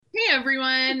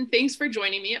everyone. Thanks for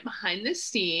joining me at Behind the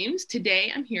Seams. Today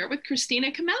I'm here with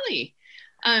Christina Camelli.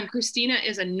 Christina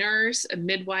is a nurse, a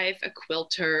midwife, a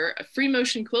quilter, a free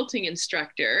motion quilting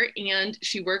instructor, and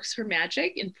she works for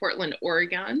Magic in Portland,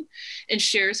 Oregon, and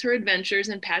shares her adventures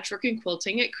in patchwork and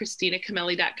quilting at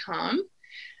ChristinaCamelli.com.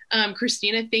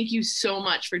 Christina, thank you so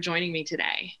much for joining me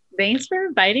today. Thanks for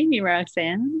inviting me,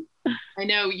 Roxanne. I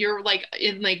know you're like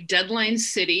in like deadline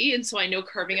city, and so I know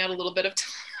carving out a little bit of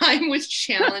time was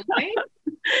challenging.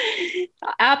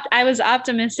 I was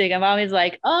optimistic. I'm always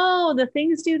like, oh, the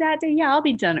things due that day. Yeah, I'll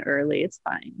be done early. It's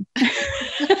fine.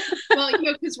 Well,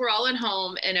 because we're all at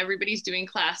home and everybody's doing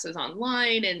classes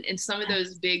online, and some of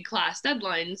those big class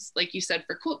deadlines, like you said,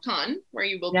 for QuiltCon, where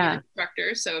you will be an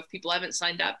instructor. So if people haven't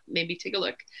signed up, maybe take a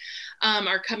look,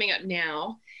 are coming up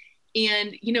now.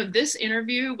 And, this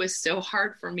interview was so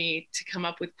hard for me to come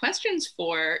up with questions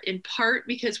for, in part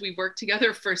because we worked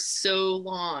together for so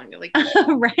long. Like,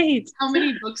 right. How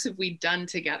many books have we done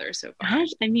together so far? Gosh,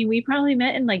 I mean, we probably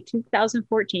met in like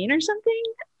 2014 or something.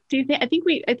 Do you think, I think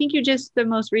the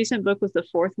most recent book was the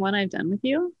fourth one I've done with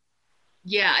you.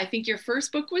 Yeah. I think your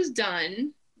first book was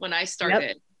done when I started.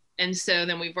 Yep. And so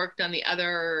then we've worked on the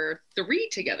other three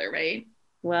together, right?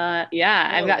 Well, yeah,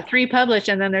 I've got 3 published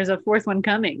and then there's a 4th one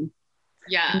coming.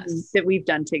 Yes. That we've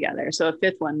done together. So a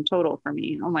 5th one total for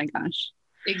me. Oh my gosh.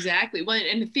 Exactly. Well,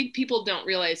 and I think people don't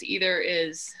realize either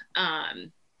is how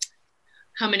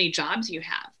many jobs you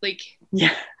have. Like,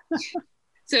 yeah.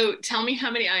 So tell me,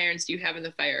 how many irons do you have in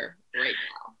the fire right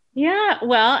now? Yeah,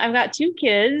 well, I've got 2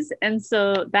 kids, and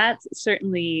so that's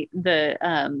certainly the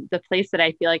place that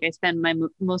I feel like I spend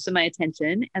most of my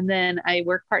attention. And then I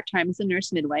work part-time as a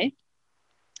nurse midwife,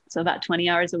 so about 20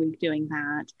 hours a week doing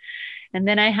that. And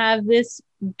then I have this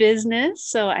business.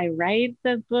 So I write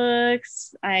the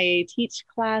books, I teach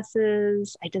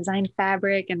classes, I design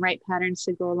fabric and write patterns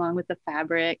to go along with the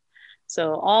fabric.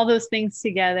 So all those things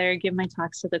together, give my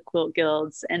talks to the quilt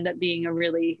guilds, end up being a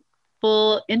really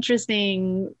full,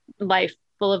 interesting life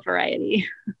full of variety.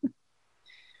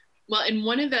 Well, and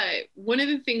one of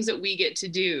the things that we get to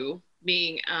do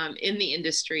being in the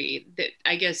industry that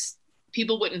I guess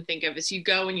people wouldn't think of is you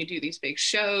go and you do these big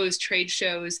shows, trade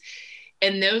shows,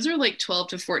 and those are like 12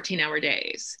 to 14 hour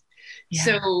days. Yeah.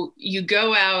 So you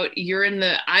go out,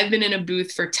 I've been in a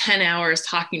booth for 10 hours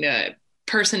talking to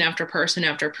person after person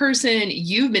after person.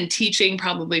 You've been teaching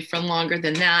probably for longer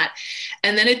than that.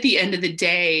 And then at the end of the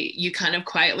day, you kind of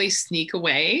quietly sneak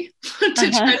away to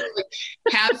try to like,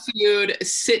 have food,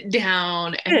 sit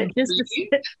down and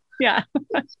yeah.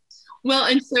 Well,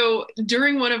 and so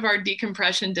during one of our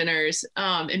decompression dinners,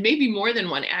 and maybe more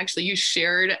than one, actually, you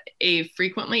shared a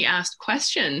frequently asked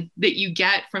question that you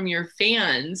get from your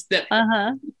fans that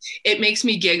it makes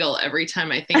me giggle every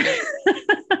time I think of it.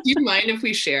 Do you mind if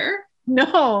we share?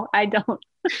 No, I don't.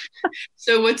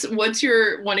 So what's one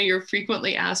of your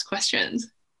frequently asked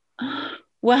questions?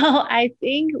 Well, I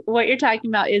think what you're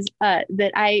talking about is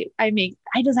that I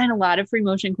design a lot of free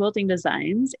motion quilting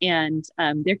designs, and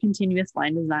they're continuous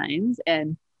line designs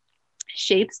and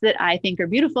shapes that I think are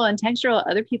beautiful and textural.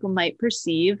 Other people might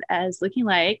perceive as looking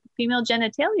like female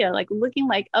genitalia, like looking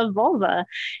like a vulva.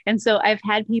 And so I've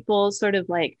had people sort of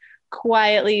like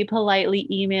quietly, politely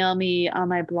email me on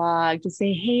my blog to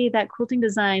say, hey, that quilting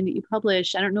design that you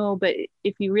published, I don't know, but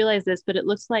if you realize this, but it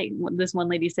looks like, this one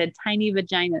lady said, tiny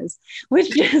vaginas,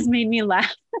 which just made me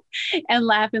laugh and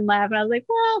laugh and laugh. And I was like,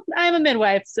 well, I'm a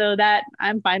midwife, so that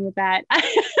I'm fine with that.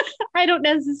 I don't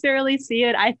necessarily see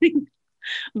it. I think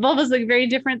vulvas look very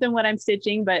different than what I'm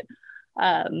stitching, but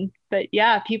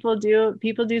yeah, people do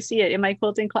see it in my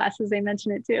quilting classes. They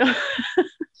mention it too.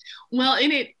 Well,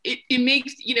 and it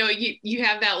makes, you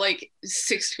have that like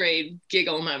 6th grade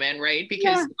giggle moment, right?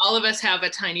 Because all of us have a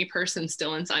tiny person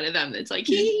still inside of them that's like,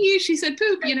 hee, she said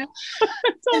poop, But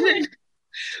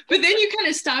then you kind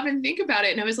of stop and think about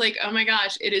it. And I was like, oh my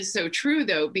gosh, it is so true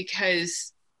though,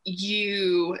 because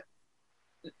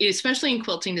especially in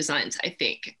quilting designs, I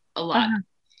think a lot,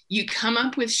 you come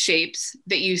up with shapes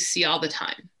that you see all the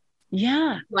time.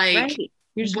 Yeah. Like right.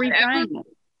 You're just retrying it.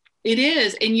 It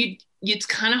is. And it's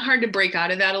kind of hard to break out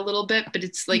of that a little bit, but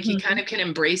it's like you kind of can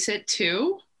embrace it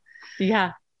too.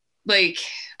 Yeah. Like,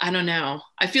 I don't know.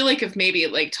 I feel like if maybe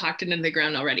it like talked it into the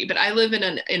ground already, but I live in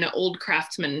an old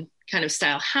craftsman kind of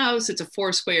style house. It's a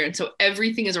 4 square. And so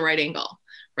everything is a right angle,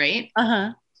 right?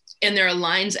 And there are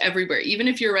lines everywhere. Even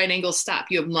if your right angle stop,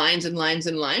 you have lines and lines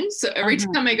and lines. So every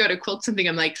time I go to quilt something,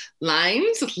 I'm like,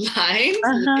 lines. I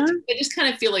just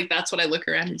kind of feel like that's what I look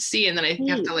around and see. And then I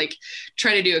have to like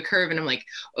try to do a curve and I'm like,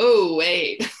 oh,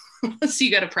 wait. So you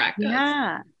got to practice.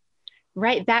 Yeah.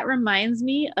 Right. That reminds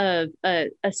me of a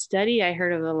study I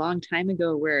heard of a long time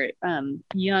ago where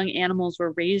young animals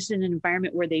were raised in an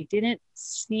environment where they didn't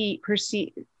see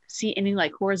any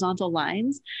like horizontal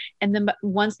lines. And then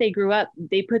once they grew up,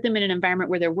 they put them in an environment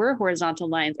where there were horizontal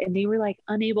lines and they were like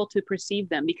unable to perceive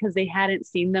them because they hadn't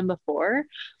seen them before.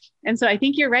 And so I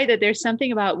think you're right that there's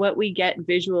something about what we get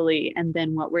visually and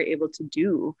then what we're able to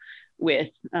do with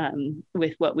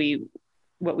what we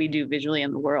do visually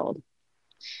in the world.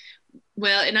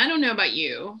 Well, and I don't know about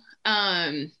you,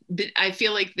 but I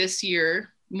feel like this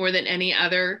year, more than any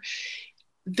other,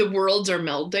 the worlds are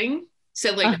melding.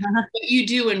 So, like, Uh-huh. what you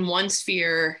do in one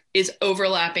sphere is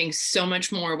overlapping so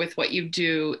much more with what you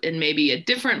do in maybe a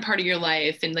different part of your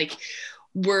life. And, like,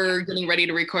 we're getting ready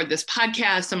to record this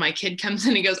podcast, and my kid comes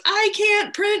in and goes, I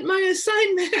can't print my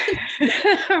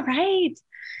assignment. Right.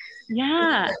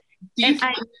 Yeah. Do you And feel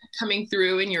that coming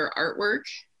through in your artwork?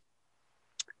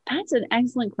 that's an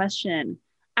excellent question.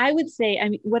 I would say, I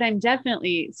mean, what I'm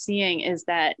definitely seeing is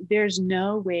that there's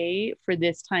no way for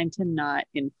this time to not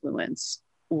influence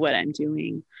what I'm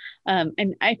doing.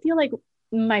 And I feel like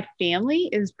my family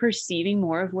is perceiving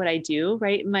more of what I do,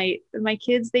 right? My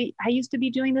kids, I used to be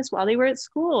doing this while they were at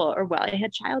school or while I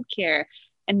had childcare.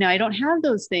 And now I don't have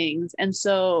those things. And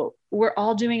so we're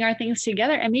all doing our things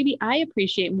together. And maybe I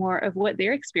appreciate more of what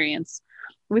their experience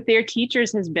with their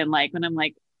teachers has been like when I'm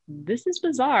like, this is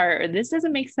bizarre or this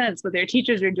doesn't make sense what their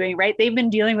teachers are doing, right? They've been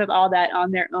dealing with all that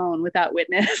on their own without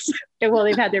witness. Well,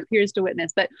 they've had their peers to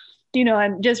witness, but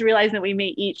I'm just realizing that we may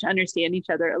each understand each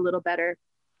other a little better.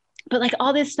 But like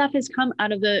all this stuff has come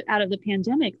out of the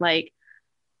pandemic. Like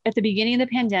at the beginning of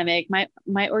the pandemic,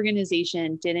 my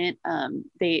organization didn't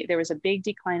there was a big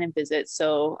decline in visits.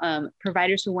 So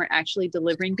providers who weren't actually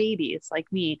delivering babies like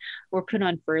me were put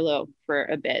on furlough for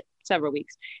a bit, several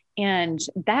weeks. And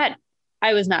that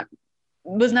I was not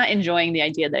enjoying the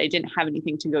idea that I didn't have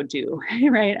anything to go do,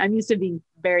 right? I'm used to being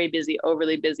very busy,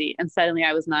 overly busy, and suddenly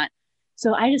I was not.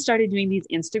 So I just started doing these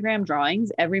Instagram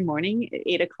drawings every morning at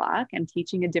 8 o'clock and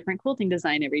teaching a different quilting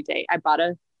design every day. I bought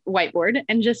a whiteboard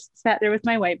and just sat there with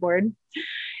my whiteboard,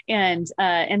 and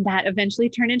that eventually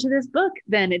turned into this book.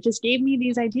 Then it just gave me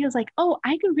these ideas like, oh,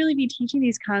 I could really be teaching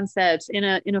these concepts in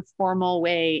a formal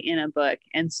way in a book.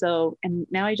 And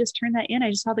now I just turned that in. I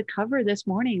just saw the cover this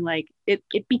morning. Like it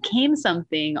became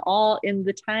something all in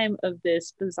the time of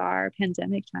this bizarre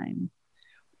pandemic time.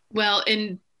 Well,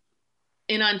 and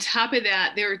on top of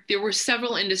that, there were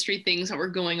several industry things that were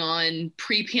going on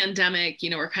pre-pandemic,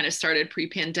 or kind of started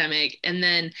pre-pandemic. And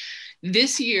then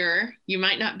this year, you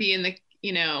might not be in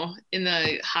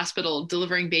the hospital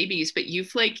delivering babies, but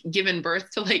you've like given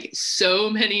birth to like so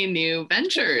many new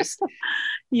ventures.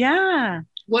 Yeah.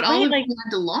 What all Right. of Like, you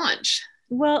had to launch?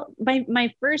 well,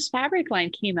 my first fabric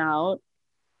line came out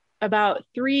about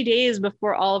 3 days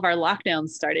before all of our lockdowns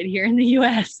started here in the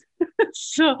US.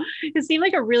 So it seemed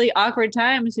like a really awkward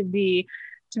time to be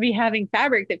having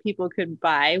fabric that people could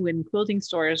buy when quilting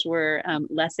stores were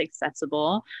less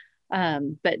accessible.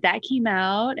 But that came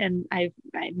out, and I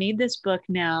made this book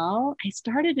now. I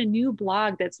started a new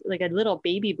blog that's like a little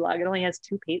baby blog. It only has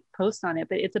two posts on it,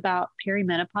 but it's about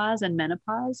perimenopause and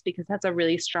menopause because that's a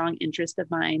really strong interest of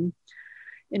mine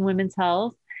in women's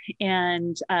health.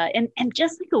 And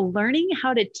just like learning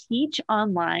how to teach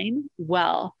online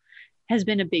well has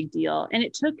been a big deal. And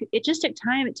it just took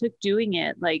time. It took doing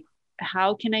it. Like,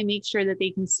 how can I make sure that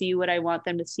they can see what I want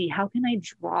them to see? How can I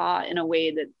draw in a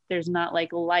way that there's not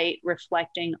like light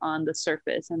reflecting on the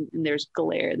surface and there's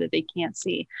glare that they can't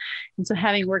see? And so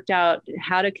having worked out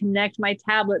how to connect my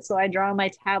tablet so I draw on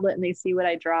my tablet and they see what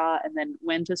I draw, and then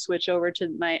when to switch over to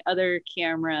my other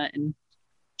camera, and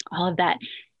all of that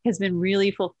has been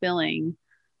really fulfilling.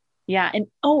 Yeah.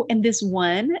 And this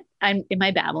one, am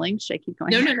I babbling? Should I keep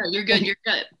going? No, you're good. You're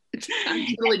good. I'm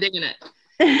totally digging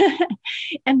it.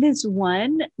 And this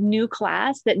one new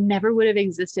class that never would have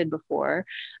existed before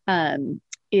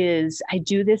is I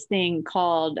do this thing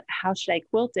called How Should I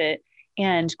Quilt It?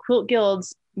 And quilt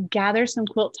guilds gather some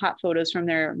quilt top photos from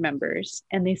their members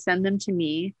and they send them to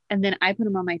me. And then I put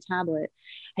them on my tablet.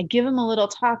 I give them a little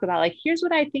talk about like, here's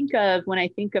what I think of when I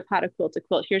think of how to quilt a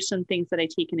quilt. Here's some things that I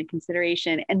take into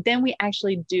consideration. And then we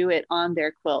actually do it on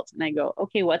their quilt. And I go,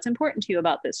 okay, what's important to you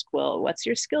about this quilt? What's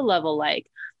your skill level like?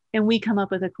 And we come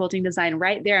up with a quilting design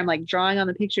right there. I'm like drawing on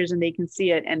the pictures and they can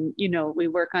see it. And, we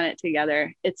work on it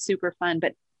together. It's super fun.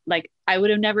 But like, I would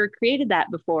have never created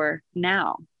that before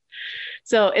now.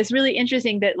 So it's really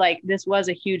interesting that like this was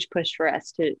a huge push for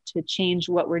us to change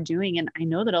what we're doing. And I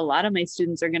know that a lot of my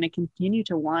students are going to continue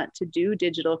to want to do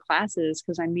digital classes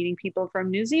because I'm meeting people from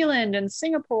New Zealand and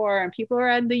Singapore and people who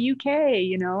are in the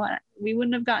UK, we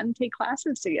wouldn't have gotten to take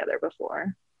classes together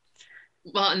before.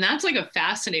 Well, and that's like a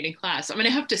fascinating class. I'm going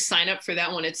to have to sign up for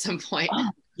that one at some point. Oh,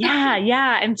 yeah,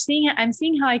 yeah. I'm seeing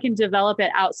how I can develop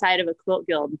it outside of a quilt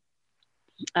guild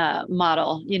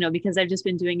model, because I've just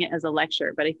been doing it as a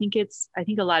lecture. But I think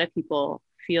a lot of people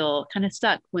feel kind of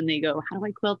stuck when they go, how do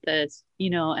I quilt this?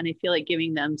 And I feel like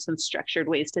giving them some structured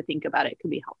ways to think about it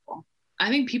could be helpful. I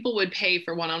think people would pay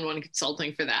for one-on-one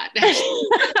consulting for that.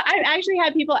 I've actually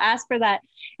had people ask for that,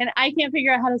 and I can't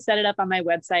figure out how to set it up on my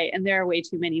website. And there are way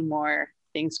too many more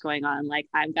things going on. Like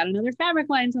I've got another fabric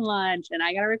line to launch, and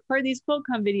I got to record these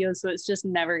QuiltCon videos. So it's just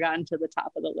never gotten to the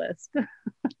top of the list.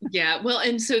 Yeah. Well,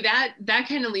 and so that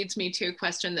kind of leads me to a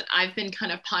question that I've been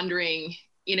kind of pondering,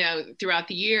 throughout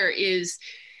the year is,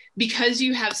 because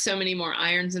you have so many more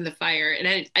irons in the fire,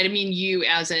 and I mean you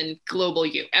as in global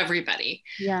you, everybody.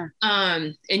 Yeah.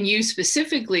 And you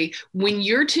specifically, when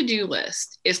your to-do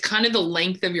list is kind of the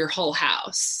length of your whole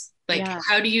house, like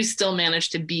how do you still manage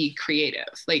to be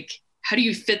creative? Like, how do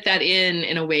you fit that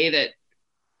in a way that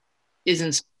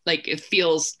isn't like, it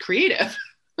feels creative?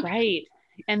 Right.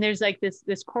 And there's like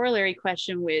this corollary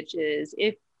question, which is,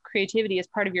 if creativity is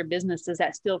part of your business, does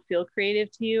that still feel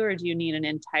creative to you, or do you need an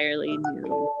entirely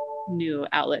new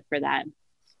outlet for that?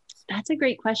 That's a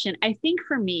great question. I think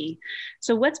for me,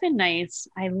 so what's been nice,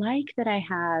 I like that I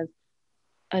have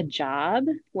a job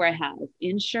where I have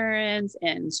insurance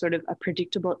and sort of a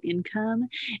predictable income.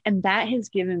 And that has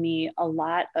given me a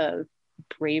lot of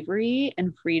bravery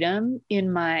and freedom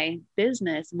in my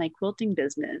business, my quilting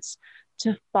business,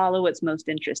 to follow what's most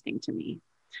interesting to me.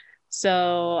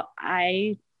 So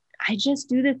I just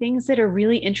do the things that are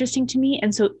really interesting to me.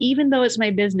 And so even though it's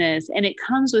my business and it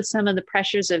comes with some of the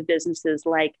pressures of businesses,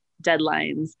 like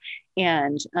deadlines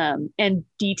and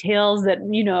details that,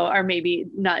 are maybe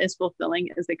not as fulfilling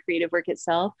as the creative work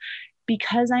itself,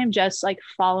 because I'm just like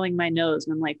following my nose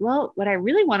and I'm like, well, what I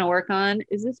really want to work on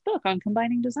is this book on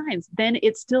combining designs, then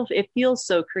it feels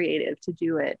so creative to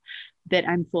do it, that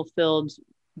I'm fulfilled,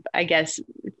 I guess,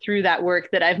 through that work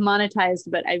that I've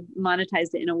monetized, but I've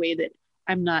monetized it in a way that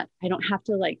I don't have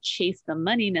to like chase the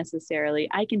money necessarily.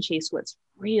 I can chase what's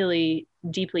really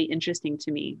deeply interesting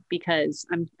to me, because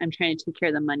I'm trying to take care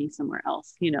of the money somewhere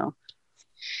else,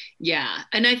 Yeah.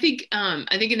 And I think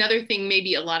another thing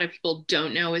maybe a lot of people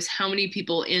don't know is how many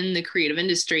people in the creative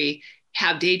industry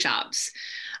have day jobs.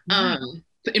 Yeah.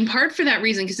 But in part for that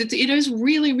reason, because it is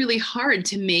really, really hard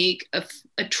to make a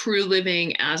true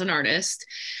living as an artist.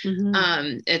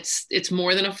 Mm-hmm. It's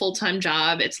more than a full-time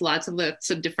job. It's lots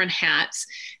of different hats.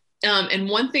 And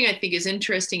one thing I think is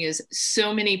interesting is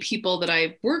so many people that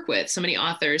I work with, so many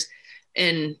authors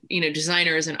and,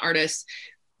 designers and artists,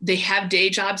 they have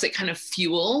day jobs that kind of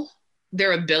fuel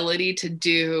their ability to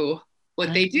do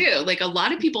what they do. Like a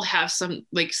lot of people have some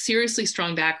like seriously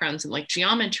strong backgrounds in like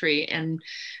geometry and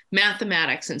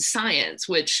mathematics and science,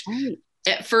 which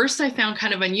at first I found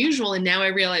kind of unusual. And now I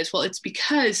realize, well, it's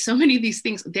because so many of these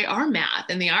things, they are math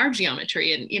and they are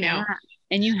geometry and, Yeah.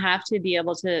 And you have to be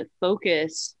able to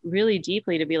focus really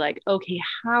deeply to be like, okay,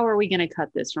 how are we going to cut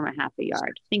this from a half a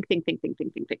yard? Think.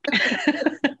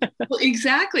 Well,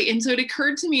 exactly. And so it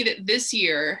occurred to me that this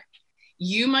year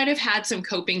you might have had some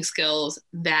coping skills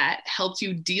that helped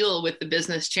you deal with the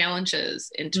business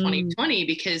challenges in 2020,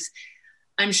 because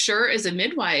I'm sure as a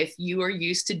midwife, you are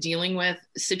used to dealing with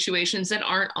situations that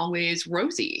aren't always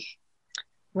rosy.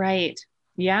 Right.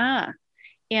 Yeah.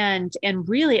 And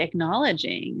really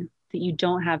acknowledging that you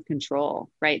don't have control,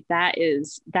 right? That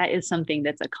is something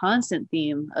that's a constant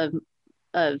theme of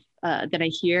that I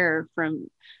hear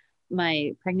from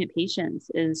my pregnant patients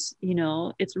is,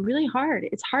 it's really hard.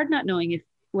 It's hard not knowing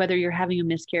whether you're having a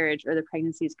miscarriage or the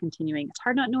pregnancy is continuing. It's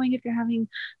hard not knowing if you're having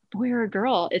a boy or a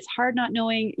girl. It's hard not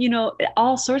knowing,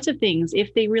 all sorts of things,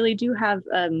 if they really do have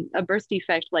a birth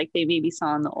defect, like they maybe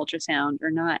saw in the ultrasound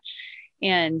or not.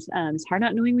 And it's hard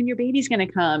not knowing when your baby's going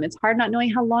to come. It's hard not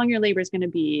knowing how long your labor is going to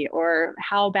be or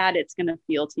how bad it's going to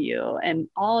feel to you. And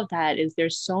all of that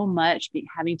there's so much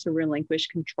having to relinquish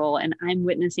control. And I'm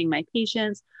witnessing my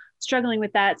patients struggling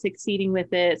with that, succeeding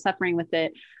with it, suffering with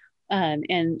it.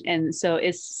 And so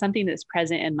it's something that's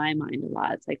present in my mind a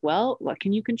lot. It's like, well, what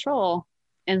can you control?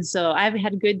 And so I've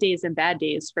had good days and bad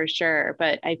days for sure,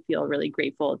 but I feel really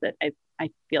grateful that I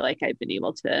feel like I've been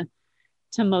able to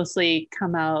mostly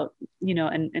come out,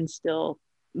 and still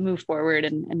move forward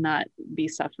and not be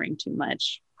suffering too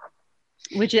much,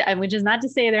 which is not to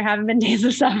say there haven't been days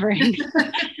of suffering.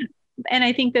 And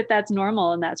I think that that's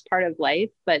normal and that's part of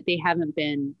life, but they haven't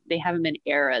been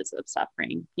eras of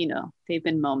suffering. They've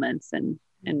been moments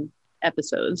and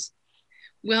episodes.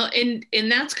 Well,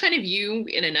 and that's kind of you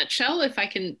in a nutshell, if I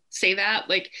can say that.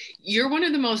 Like, you're one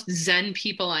of the most zen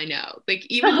people I know. Like,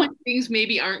 even when things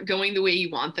maybe aren't going the way you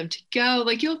want them to go,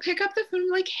 like you'll pick up the phone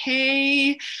like,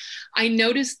 "Hey, I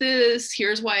noticed this.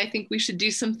 Here's why I think we should do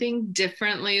something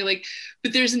differently." Like,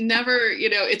 but there's never,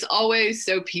 it's always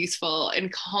so peaceful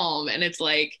and calm. And it's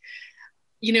like,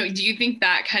 do you think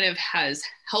that kind of has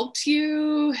helped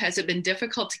you? Has it been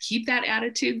difficult to keep that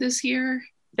attitude this year?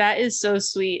 That is so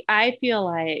sweet. I feel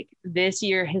like this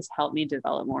year has helped me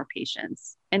develop more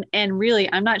patience. And really,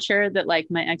 I'm not sure that like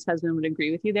my ex-husband would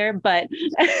agree with you there, but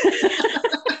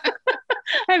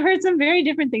I've heard some very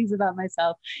different things about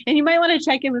myself. And you might want to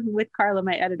check in with Carla,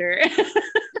 my editor.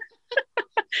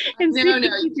 And see No, what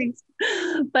no. she thinks.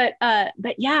 But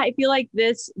yeah, I feel like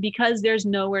this, because there's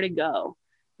nowhere to go,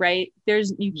 right?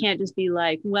 You can't just be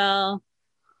like, well,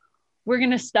 we're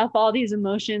going to stuff all these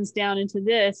emotions down into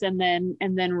this and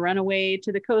then run away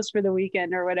to the coast for the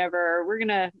weekend or whatever. Or we're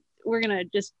going to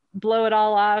just blow it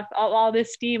all off, all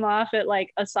this steam off at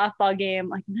like a softball game.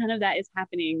 Like none of that is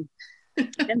happening.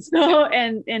 And so,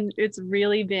 and it's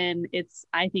really been,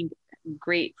 I think,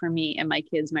 great for me and my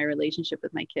kids, my relationship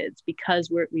with my kids,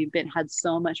 because we've had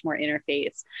so much more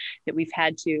interface that we've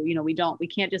had to, we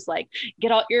can't just like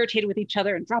get all irritated with each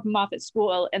other and drop them off at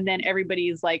school. And then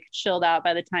everybody's like chilled out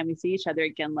by the time we see each other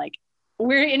again. Like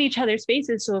we're in each other's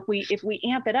spaces. So if we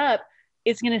amp it up,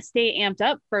 it's going to stay amped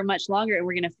up for much longer and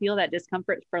we're going to feel that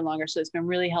discomfort for longer. So it's been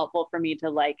really helpful for me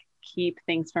to like keep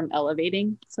things from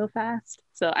elevating so fast.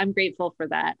 So I'm grateful for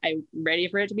that. I'm ready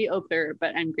for it to be over,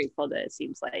 but I'm grateful that it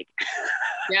seems like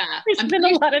there's been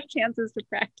a lot of chances to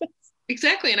practice.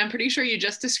 Exactly. And I'm pretty sure you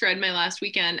just described my last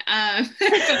weekend.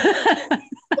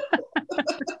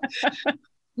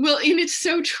 Well, and it's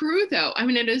so true though. I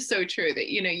mean, it is so true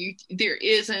that, there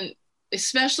isn't,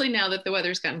 especially now that the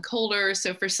weather's gotten colder.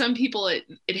 So for some people,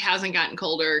 it hasn't gotten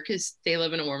colder because they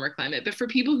live in a warmer climate. But for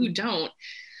people who don't,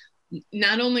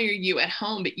 not only are you at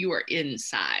home, but you are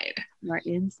inside. You're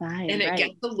inside. And it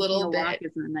gets a little bit.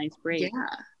 Isn't a nice break.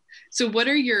 Yeah. So what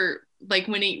are your, like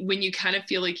when you kind of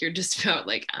feel like you're just about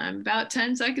like, I'm about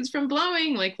 10 seconds from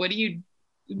blowing, like, what do you,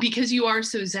 because you are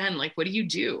so zen, like, what do you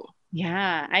do?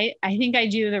 Yeah, I think I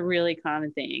do the really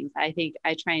common things. I think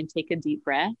I try and take a deep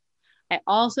breath. I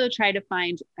also try to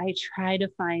find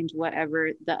whatever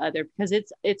the other, because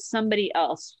it's somebody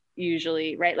else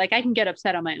usually, right? Like I can get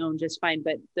upset on my own just fine,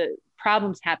 but the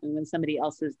problems happen when somebody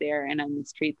else is there and I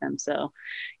mistreat them. So,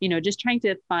 just trying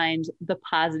to find the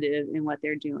positive in what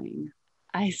they're doing.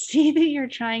 I see that you're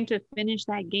trying to finish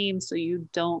that game so you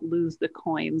don't lose the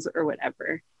coins or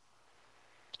whatever.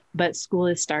 But school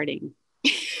is starting.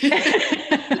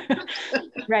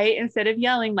 Right? Instead of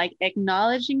yelling, like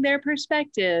acknowledging their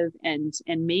perspective and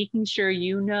making sure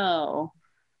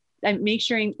and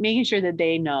making sure that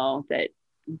they know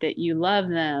that you love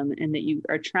them and that you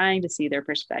are trying to see their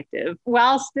perspective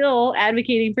while still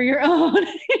advocating for your own.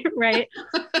 Right?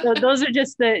 So those are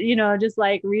just just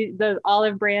like the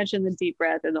olive branch and the deep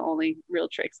breath are the only real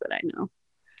tricks that I know.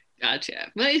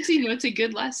 Gotcha. Well, it's a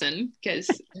good lesson because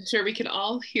I'm sure we could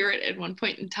all hear it at one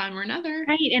point in time or another.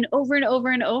 Right. And over and over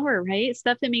and over, right?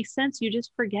 Stuff that makes sense, you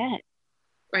just forget.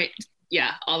 Right.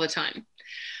 Yeah, all the time.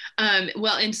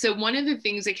 Well, and so one of the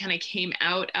things that kind of came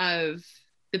out of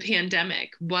the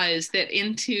pandemic was that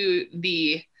into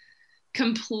the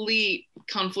complete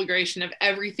conflagration of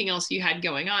everything else you had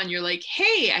going on, you're like,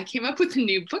 hey, I came up with a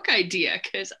new book idea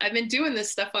because I've been doing this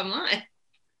stuff online.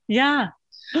 Yeah.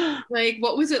 Like,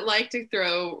 what was it like to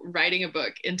throw writing a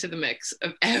book into the mix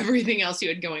of everything else you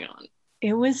had going on?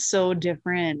 It was so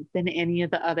different than any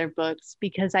of the other books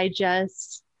because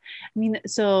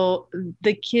so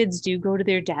the kids do go to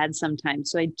their dad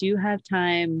sometimes. So I do have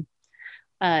time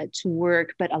to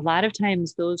work, but a lot of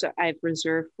times I've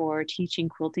reserved for teaching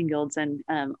quilting guilds and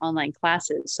online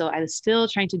classes. So I was still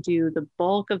trying to do the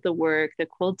bulk of the work, the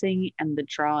quilting and the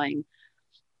drawing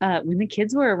when the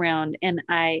kids were around. And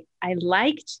I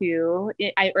like to,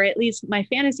 or at least my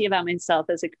fantasy about myself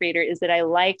as a creator is that I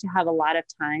like to have a lot of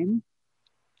time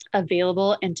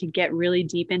available and to get really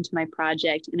deep into my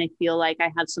project. And I feel like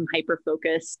I have some hyper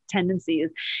focus tendencies.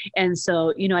 And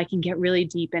so, I can get really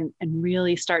deep and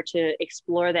really start to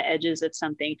explore the edges of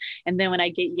something. And then when I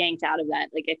get yanked out of that,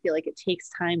 like, I feel like it takes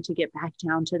time to get back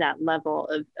down to that level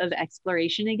of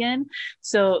exploration again.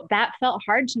 So that felt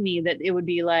hard to me, that it would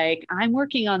be like, I'm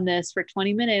working on this for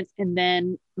 20 minutes. And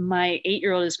then my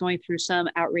 8-year-old is going through some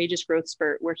outrageous growth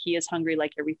spurt where he is hungry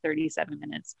like every 37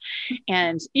 minutes.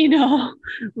 And,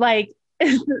 like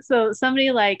so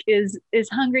somebody like is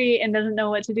hungry and doesn't know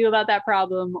what to do about that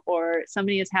problem, or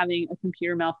somebody is having a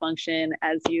computer malfunction,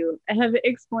 as you have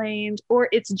explained, or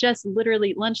it's just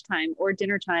literally lunchtime or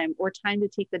dinner time or time to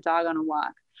take the dog on a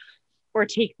walk or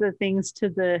take the things to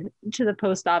the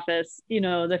post office,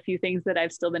 the few things that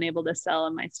I've still been able to sell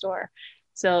in my store.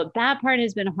 So that part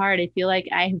has been hard. I feel like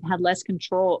I have had less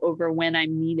control over when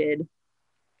I'm needed,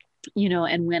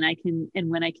 and when I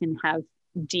can have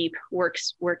deep work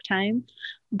time,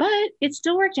 but it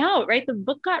still worked out, right? The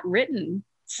book got written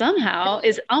somehow.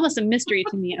 Is almost a mystery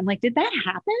to me. I'm like, did that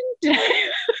happen?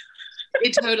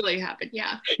 It totally happened.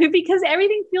 Yeah. Because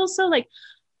everything feels so like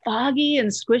foggy and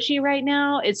squishy right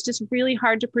now. It's just really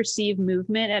hard to perceive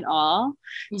movement at all.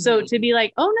 Mm-hmm. So to be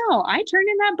like, oh no, I turned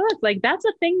in that book, like that's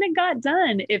a thing that got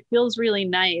done. It feels really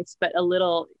nice, but a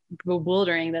little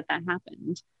bewildering that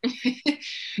happened.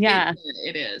 Yeah,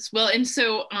 it is. Well, and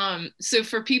so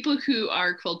for people who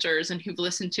are quilters and who've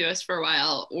listened to us for a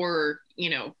while, or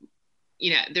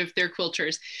they're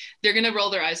quilters, they're going to roll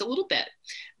their eyes a little bit,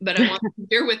 but I want to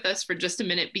bear with us for just a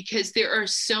minute, because there are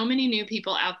so many new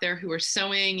people out there who are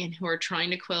sewing and who are trying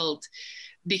to quilt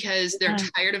because they're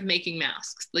tired of making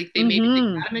masks. Like maybe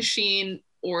they got a machine,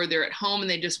 or they're at home and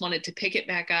they just wanted to pick it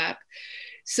back up.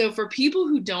 So for people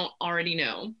who don't already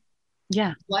know,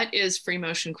 what is free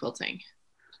motion quilting?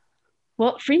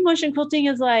 Well, free motion quilting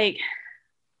is like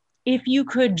if you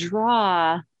could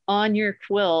draw on your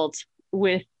quilt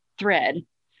with thread.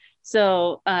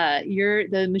 So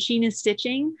the machine is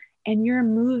stitching and you're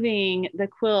moving the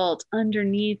quilt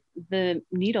underneath the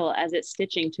needle as it's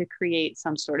stitching to create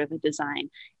some sort of a design.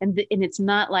 And it's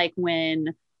not like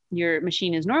when your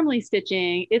machine is normally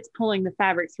stitching, it's pulling the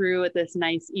fabric through at this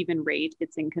nice even rate.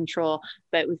 It's in control.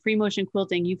 But with free motion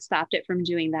quilting, you've stopped it from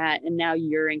doing that. And now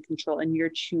you're in control and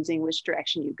you're choosing which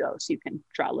direction you go. So you can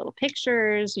draw little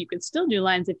pictures. You could still do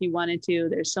lines if you wanted to.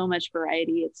 There's so much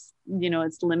variety. It's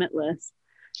limitless.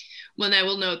 Well, and I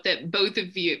will note that both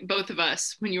of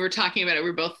us, when you were talking about it,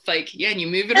 we're both like, yeah, and you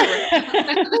move it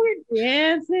around. We're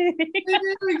dancing.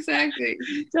 Exactly.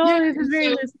 Totally, it's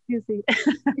very loosey-goosey.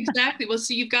 Exactly. Well,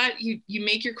 so you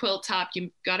make your quilt top,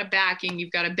 you've got a backing,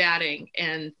 you've got a batting,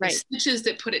 and the stitches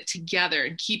that put it together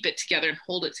and keep it together and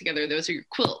hold it together, those are your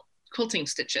quilting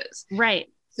stitches. Right.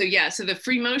 So the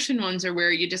free motion ones are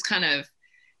where you just kind of,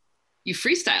 you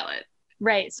freestyle it.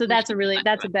 Right. So that's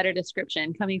a better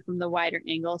description coming from the wider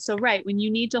angle. So when you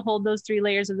need to hold those 3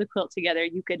 layers of the quilt together,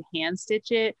 you could hand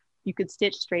stitch it. You could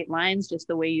stitch straight lines just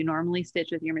the way you normally stitch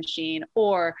with your machine,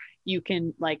 or you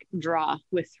can like draw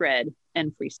with thread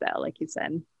and freestyle, like you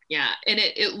said. Yeah. And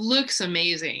it looks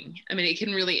amazing. I mean, it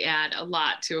can really add a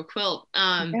lot to a quilt.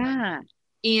 And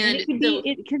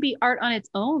it could be art on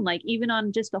its own, like even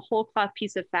on just a whole cloth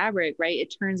piece of fabric, right?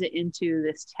 It turns it into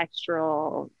this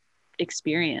textural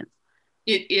experience.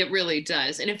 It really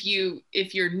does. And if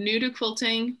you're new to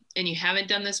quilting and you haven't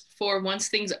done this before, once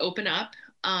things open up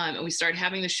and we start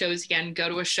having the shows again, go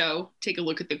to a show, take a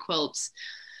look at the quilts,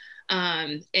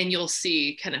 and you'll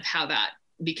see kind of how that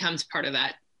becomes part of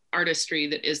that artistry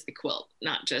that is the quilt,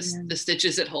 not just the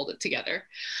stitches that hold it together.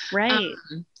 Right.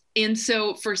 And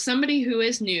so for somebody who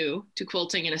is new to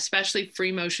quilting, and especially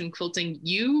free motion quilting,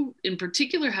 you in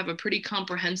particular have a pretty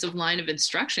comprehensive line of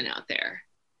instruction out there.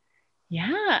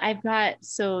 Yeah,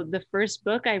 so the first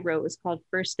book I wrote was called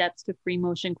First Steps to Free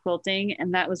Motion Quilting.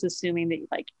 And that was assuming that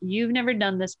like, you've never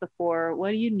done this before.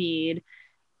 What do you need?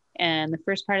 And the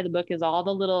first part of the book is all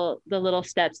the little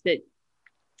steps that,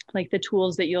 like the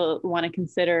tools that you'll want to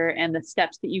consider and the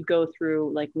steps that you go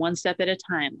through, like one step at a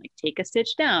time, like take a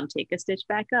stitch down, take a stitch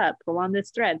back up, pull on this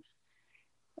thread.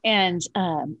 And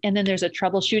then there's a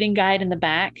troubleshooting guide in the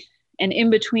back. And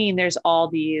in between, there's all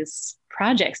these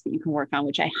projects that you can work on,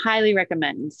 which I highly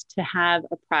recommend to have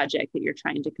a project that you're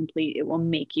trying to complete. It will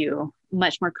make you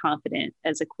much more confident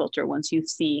as a quilter once you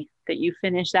see that you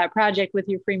finish that project with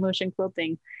your free motion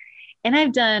quilting. And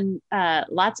I've done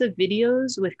lots of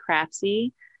videos with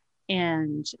Craftsy,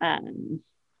 and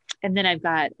then I've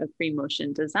got a free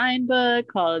motion design book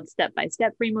called Step by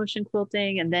Step Free Motion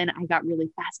Quilting. And then I got really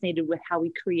fascinated with how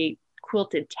we create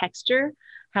quilted texture,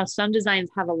 how some designs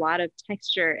have a lot of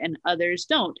texture and others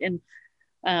don't. And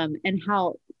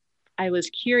how I was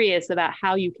curious about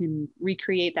how you can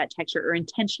recreate that texture or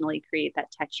intentionally create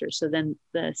that texture. So then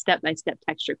the step-by-step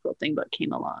texture quilting book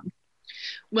came along.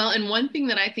 Well, and one thing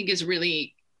that I think is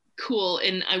really cool,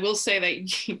 and I will say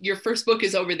that your first book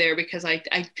is over there because I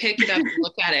pick it up and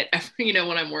look at it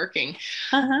when I'm working.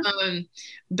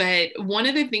 But one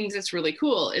of the things that's really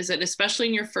cool is that especially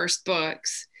in your first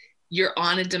books, you're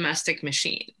on a domestic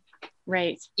machine.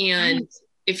 Right. And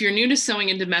if you're new to sewing,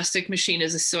 a domestic machine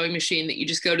is a sewing machine that you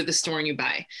just go to the store and you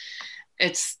buy.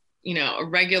 it's, a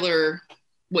regular,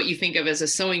 what you think of as a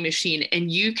sewing machine,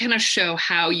 and you kind of show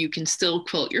how you can still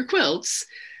quilt your quilts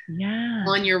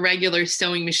on your regular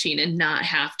sewing machine and not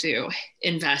have to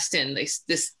invest in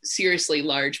this seriously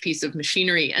large piece of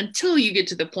machinery until you get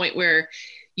to the point where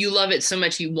you love it so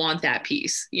much you want that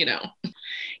piece.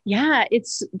 Yeah,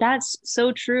 that's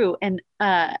so true. And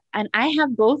I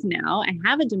have both now. I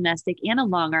have a domestic and a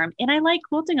long arm, and I like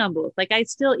quilting on both. Like I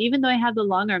still, even though I have the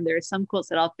long arm, there are some quilts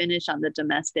that I'll finish on the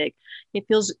domestic. It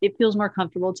feels more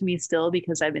comfortable to me still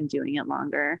because I've been doing it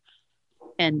longer.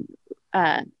 And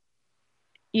uh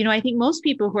I think most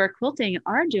people who are quilting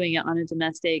are doing it on a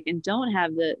domestic and don't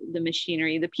have the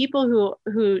machinery. The people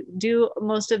who do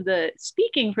most of the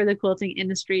speaking for the quilting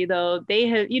industry, though, they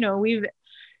have, we've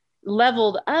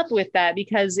leveled up with that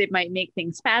because it might make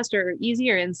things faster or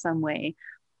easier in some way.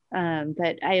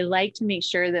 But I like to make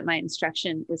sure that my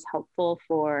instruction is helpful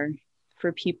for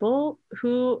people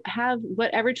who have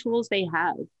whatever tools they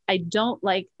have. I don't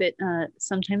like that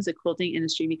sometimes the quilting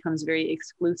industry becomes very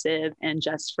exclusive and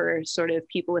just for sort of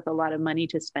people with a lot of money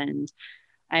to spend.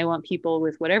 I want people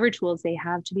with whatever tools they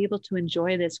have to be able to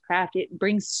enjoy this craft. It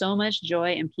brings so much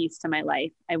joy and peace to my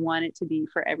life. I want it to be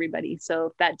for everybody.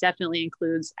 So that definitely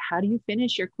includes, how do you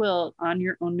finish your quilt on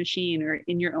your own machine or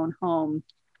in your own home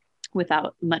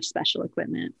without much special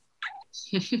equipment?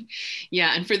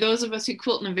 Yeah. And for those of us who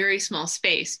quilt in a very small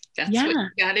space, that's Yeah. what you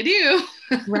got to do.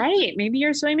 Right. Maybe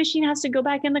your sewing machine has to go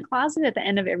back in the closet at the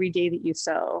end of every day that you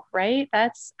sew, right?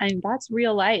 That's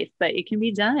real life, but it can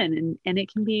be done and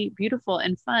it can be beautiful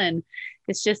and fun.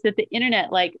 It's just that the internet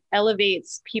like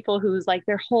elevates people who's like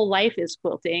their whole life is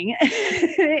quilting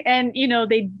and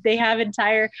they have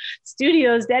entire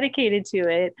studios dedicated to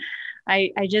it.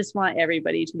 I just want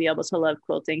everybody to be able to love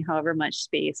quilting, however much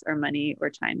space or money or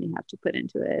time they have to put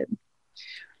into it.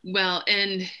 Well,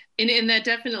 and that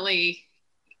definitely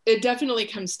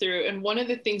comes through. And one of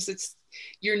the things that's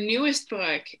your newest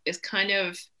book is kind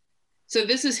of, so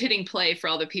this is hitting play for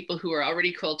all the people who are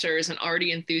already quilters and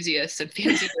already enthusiasts and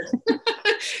fanciers.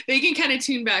 They can kind of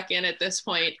tune back in at this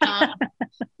point.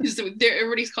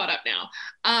 Everybody's caught up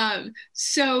now.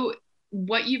 So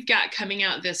what you've got coming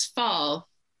out this fall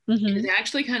is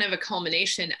actually kind of a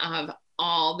culmination of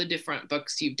all the different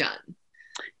books you've done.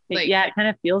 Yeah, it kind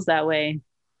of feels that way.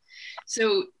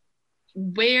 So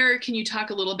where can you talk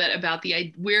a little bit about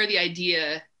where the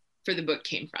idea for the book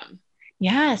came from?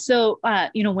 Yeah. So,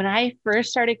 when I first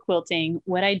started quilting,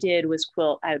 what I did was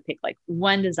I would pick like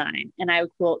one design and I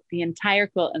would quilt the entire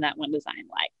quilt in that one design.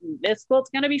 Like this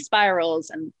quilt's going to be spirals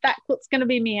and that quilt's going to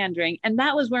be meandering. And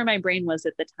that was where my brain was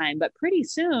at the time. But pretty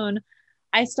soon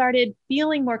I started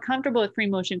feeling more comfortable with free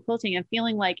motion quilting and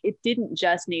feeling like it didn't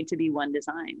just need to be one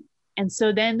design. And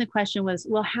so then the question was,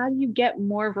 well, how do you get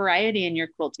more variety in your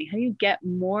quilting? How do you get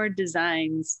more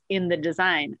designs in the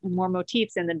design, more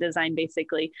motifs in the design,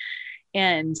 basically?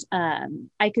 And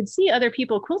I could see other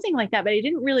people quilting like that, but I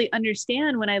didn't really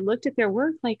understand when I looked at their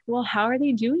work, like, well, how are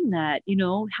they doing that?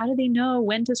 How do they know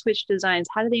when to switch designs?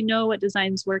 How do they know what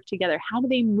designs work together? How do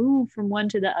they move from one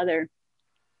to the other?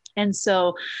 And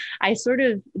so I sort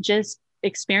of just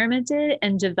experimented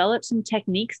and developed some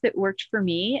techniques that worked for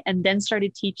me and then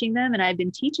started teaching them. And I've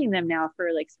been teaching them now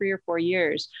for like 3 or 4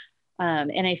 years.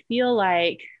 And I feel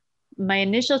like my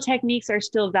initial techniques are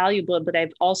still valuable, but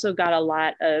I've also got a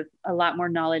lot more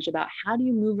knowledge about how do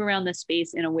you move around the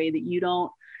space in a way that you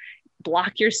don't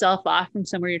block yourself off from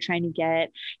somewhere you're trying to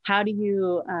get. How do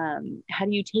you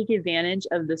take advantage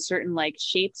of the certain like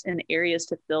shapes and areas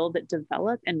to fill that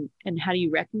develop, and how do you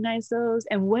recognize those,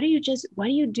 and what do you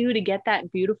do to get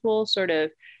that beautiful sort of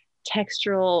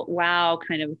textural wow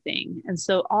kind of thing? And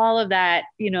so all of that,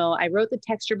 I wrote the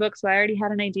texture book, so I already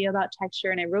had an idea about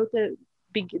texture, and I wrote the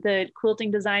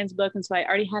quilting designs book, and so I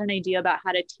already had an idea about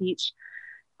how to teach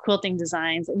quilting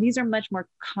designs, and these are much more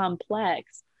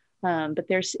complex. But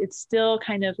it's still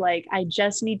kind of like, I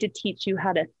just need to teach you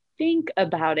how to think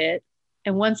about it.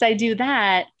 And once I do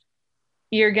that,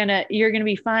 you're gonna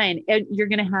be fine. You're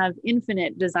gonna have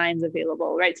infinite designs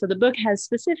available, right? So the book has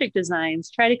specific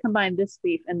designs. Try to combine this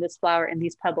leaf and this flower and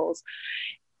these pebbles.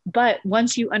 But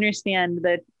once you understand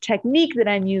the technique that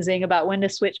I'm using about when to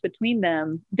switch between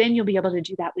them, then you'll be able to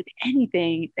do that with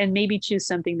anything and maybe choose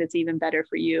something that's even better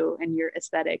for you and your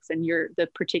aesthetics and the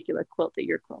particular quilt that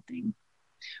you're quilting.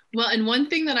 Well, and one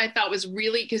thing that I thought was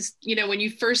really, because, when you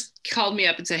first called me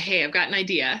up and said, hey, I've got an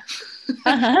idea.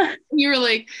 You were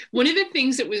like, one of the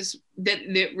things that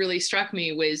really struck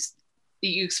me was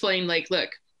you explained, like,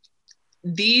 look,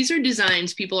 these are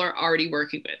designs people are already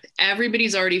working with.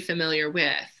 Everybody's already familiar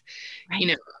with,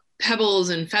 right. pebbles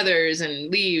and feathers and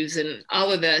leaves and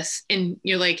all of this. And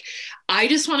you're like, I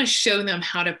just want to show them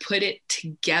how to put it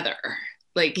together.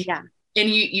 Like, Yeah. and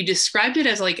you described it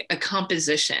as like a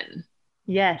composition.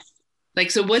 Yes. Like,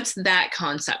 so what's that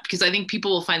concept? Because I think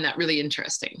people will find that really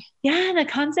interesting. Yeah, the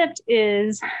concept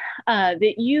is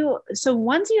that so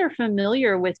once you're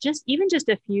familiar with even just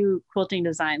a few quilting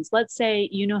designs, let's say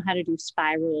you know how to do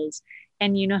spirals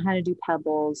and you know how to do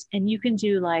pebbles and you can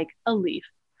do like a leaf.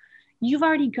 You've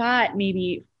already got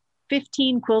maybe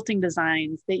 15 quilting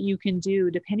designs that you can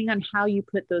do depending on how you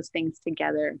put those things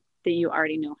together that you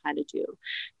already know how to do,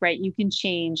 right? You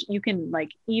can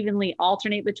like evenly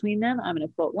alternate between them. I'm going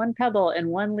to put one pebble and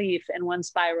one leaf and one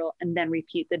spiral and then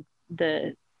repeat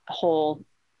the whole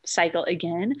cycle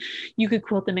again. You could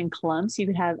quilt them in clumps. You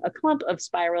could have a clump of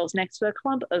spirals next to a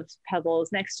clump of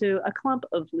pebbles next to a clump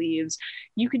of leaves.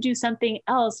 You could do something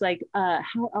else like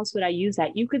how else would I use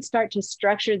that? You could start to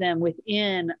structure them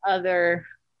within other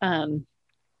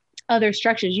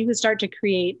structures. You could start to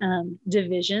create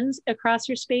divisions across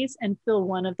your space and fill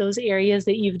one of those areas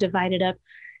that you've divided up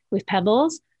with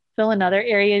pebbles, fill another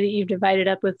area that you've divided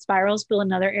up with spirals, fill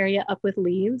another area up with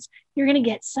leaves. You're going to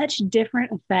get such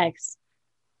different effects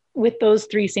with those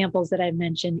 3 samples that I've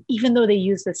mentioned, even though they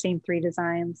use the same 3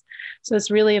 designs. So it's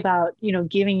really about,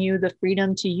 giving you the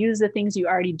freedom to use the things you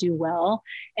already do well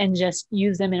and just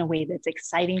use them in a way that's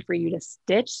exciting for you to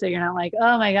stitch. So you're not like,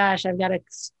 oh my gosh, I've got to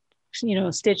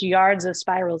stitch yards of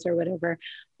spirals or whatever,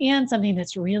 and something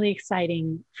that's really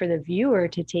exciting for the viewer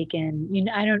to take in.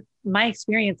 My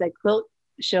experience at quilt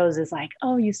shows is like,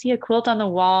 oh, you see a quilt on the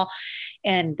wall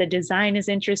and the design is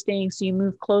interesting. So you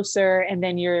move closer and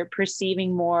then you're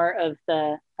perceiving more of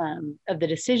the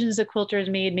decisions the quilter has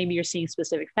made. Maybe you're seeing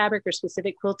specific fabric or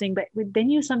specific quilting, but then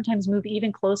you sometimes move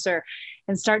even closer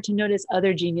and start to notice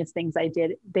other genius things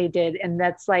they did. And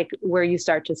that's like where you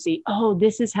start to see, oh,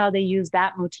 this is how they use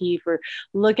that motif, or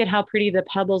look at how pretty the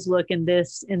pebbles look in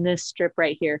this strip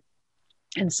right here.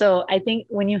 And so I think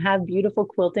when you have beautiful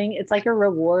quilting, it's like a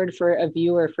reward for a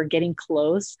viewer for getting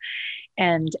close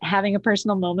and having a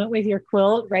personal moment with your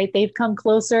quilt, right? They've come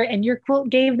closer and your quilt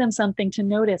gave them something to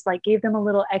notice, like gave them a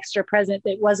little extra present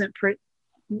that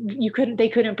they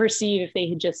couldn't perceive if they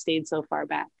had just stayed so far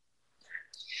back.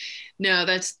 No,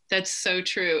 that's so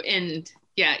true. And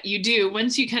yeah, you do,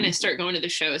 once you kind of start going to the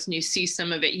shows and you see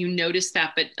some of it, you notice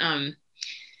that. But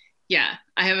yeah,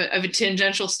 I have a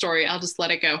tangential story. I'll just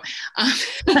let it go. I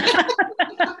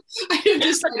have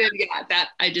decided, that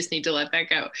I just need to let that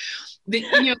go.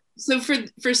 So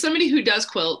for somebody who does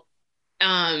quilt,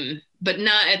 but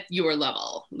not at your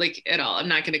level, like at all, I'm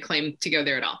not going to claim to go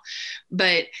there at all.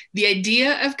 But the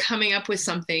idea of coming up with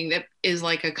something that is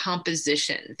like a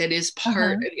composition that is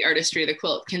part of the artistry of the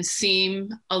quilt can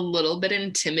seem a little bit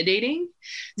intimidating.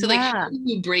 So like, how do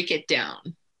you break it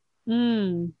down?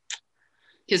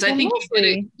 Because I think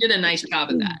you did a nice job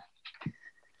of that.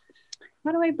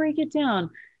 How do I break it down?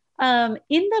 In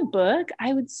the book,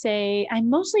 I would say I'm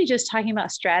mostly just talking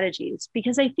about strategies,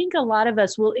 because I think a lot of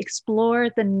us will explore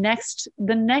the next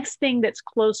thing that's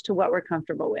close to what we're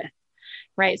comfortable with,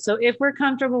 right? So if we're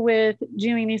comfortable with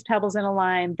doing these pebbles in a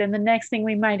line, then the next thing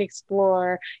we might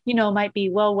explore, might be,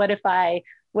 well, what if I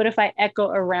echo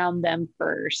around them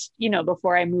first,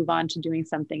 before I move on to doing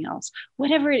something else?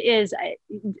 Whatever it is,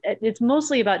 it's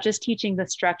mostly about just teaching the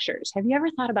structures. Have you ever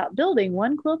thought about building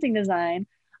one quilting design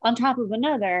on top of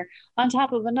another, on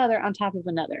top of another, on top of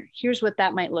another? Here's what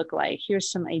that might look like.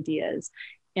 Here's some ideas.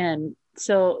 And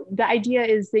so the idea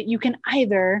is that you can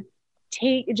either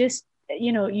use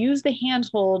the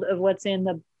handhold of what's in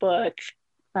the book,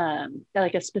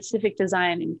 like a specific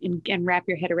design, and wrap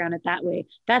your head around it that way.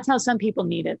 That's how some people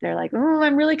need it. They're like, oh,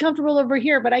 I'm really comfortable over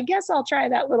here, but I guess I'll try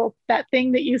that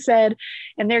thing that you said.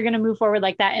 And they're going to move forward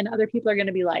like that. And other people are going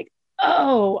to be like,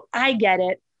 oh, I get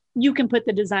it. You can put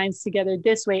the designs together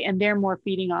this way, and they're more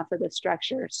feeding off of the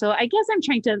structure. So I guess I'm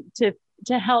trying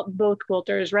to help both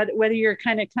quilters, whether you're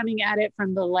kind of coming at it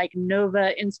from the like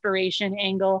Nova inspiration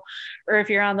angle, or if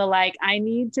you're on the like, I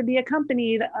need to be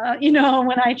accompanied,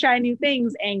 when I try new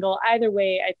things angle. Either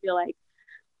way, I feel like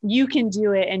you can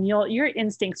do it, and your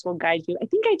instincts will guide you. I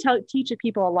think I teach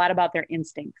people a lot about their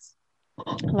instincts.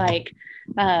 Like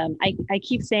I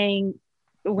keep saying,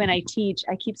 when I teach,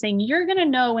 I keep saying, you're going to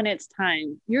know when it's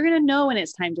time. You're going to know when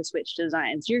it's time to switch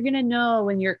designs. You're going to know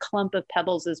when your clump of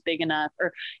pebbles is big enough,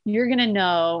 or you're going to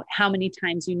know how many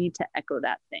times you need to echo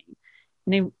that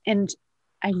thing. And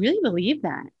I really believe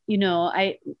that.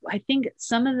 I think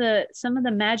some of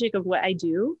the magic of what I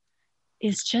do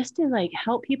is just to like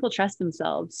help people trust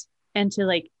themselves and to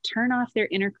like turn off their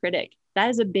inner critic.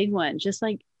 That is a big one. Just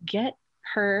like get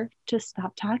her to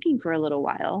stop talking for a little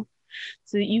while.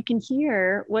 so that you can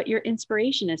hear what your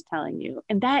inspiration is telling you.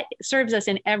 And that serves us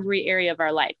in every area of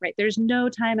our life, right? There's no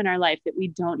time in our life that we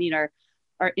don't need our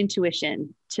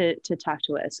intuition to talk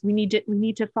to us. We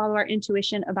need to follow our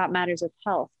intuition about matters of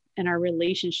health and our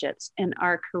relationships and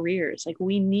our careers. Like,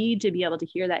 we need to be able to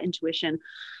hear that intuition.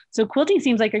 So quilting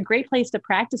seems like a great place to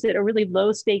practice it, a really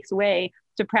low stakes way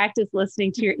to practice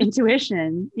listening to your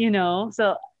intuition, you know?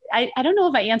 So I don't know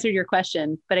if I answered your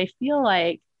question, but I feel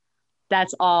like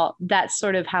that's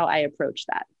sort of how I approach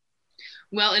that.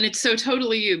 Well, and it's so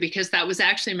totally you, because that was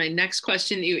actually my next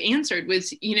question that you answered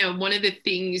was, one of the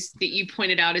things that you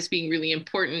pointed out as being really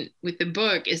important with the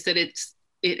book is that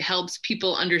it helps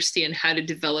people understand how to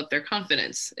develop their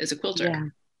confidence as a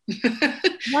quilter. Yeah.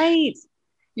 Right.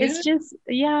 Yeah. It's just,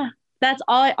 that's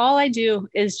all I do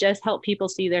is just help people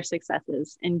see their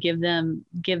successes and give them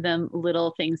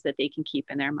little things that they can keep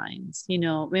in their minds.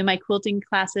 In my quilting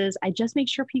classes, I just make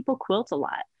sure people quilt a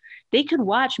lot. They could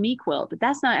watch me quilt, but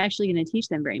that's not actually going to teach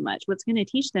them very much. What's going to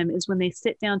teach them is when they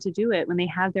sit down to do it, when they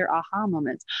have their aha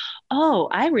moments. Oh,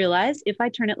 I realized if I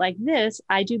turn it like this,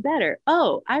 I do better.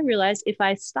 Oh, I realized if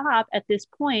I stop at this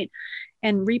point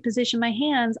and reposition my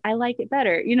hands, I like it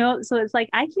better. So it's like,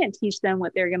 I can't teach them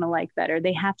what they're going to like better.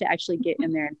 They have to actually get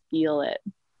in there and feel it.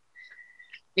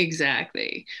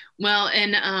 Exactly. Well,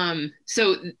 and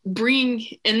so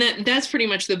that's pretty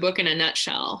much the book in a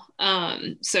nutshell.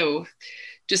 So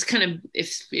just kind of,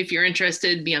 if you're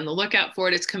interested, be on the lookout for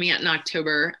it. It's coming out in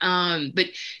October. But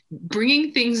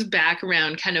bringing things back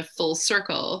around kind of full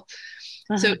circle.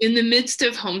 Uh-huh. So in the midst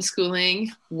of homeschooling,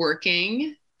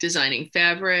 working, designing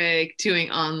fabric, doing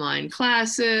online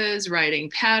classes, writing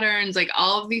patterns, like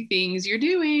all of the things you're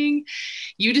doing,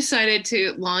 you decided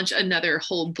to launch another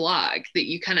whole blog that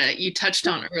you touched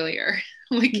on earlier.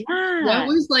 Like, what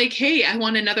was like, hey, I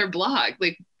want another blog.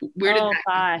 Like, where did that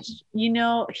come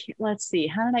from? Let's see.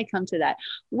 How did I come to that?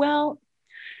 Well,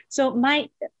 so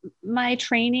my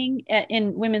training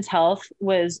in women's health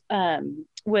was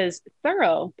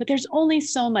thorough, but there's only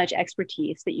so much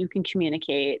expertise that you can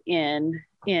communicate in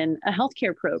a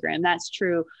healthcare program. That's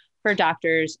true for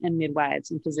doctors and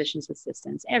midwives and physician's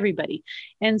assistants, everybody.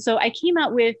 And so I came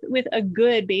out with a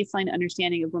good baseline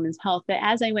understanding of women's health. But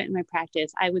as I went in my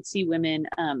practice, I would see women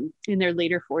in their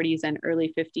later 40s and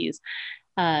early 50s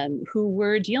who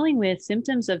were dealing with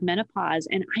symptoms of menopause.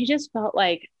 And I just felt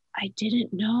like I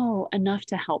didn't know enough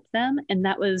to help them. And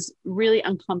that was really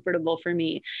uncomfortable for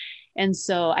me. And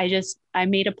so I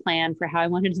made a plan for how I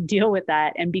wanted to deal with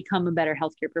that and become a better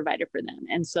healthcare provider for them.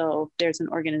 And so there's an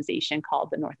organization called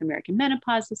the North American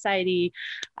Menopause Society.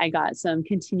 I got some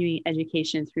continuing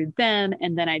education through them.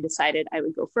 And then I decided I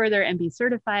would go further and be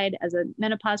certified as a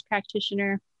menopause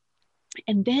practitioner.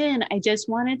 And then I just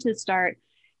wanted to start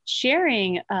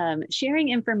sharing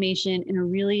information in a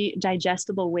really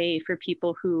digestible way for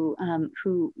people who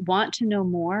want to know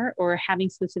more or having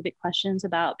specific questions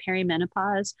about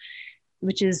perimenopause,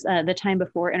 which is the time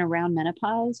before and around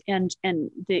menopause, and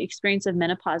the experience of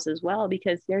menopause as well,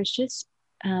 because there's just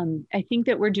I think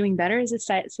that we're doing better as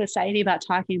a society about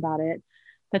talking about it,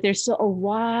 but there's still a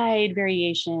wide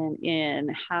variation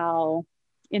in how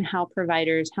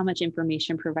providers, how much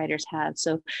information providers have.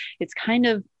 So it's kind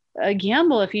of a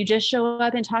gamble if you just show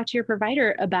up and talk to your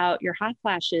provider about your hot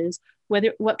flashes,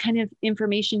 what kind of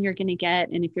information you're going to get,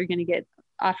 and if you're going to get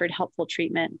offered helpful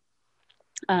treatment,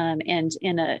 and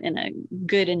in a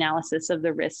good analysis of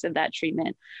the risks of that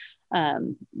treatment,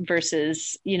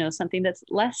 versus something that's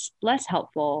less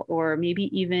helpful, or maybe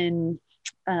even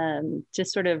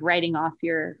just sort of writing off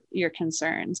your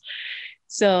concerns.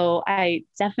 So I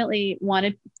definitely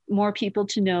wanted more people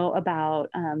to know about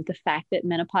the fact that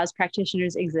menopause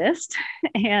practitioners exist,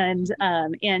 and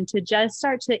to just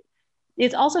start to.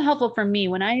 It's also helpful for me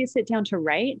when I sit down to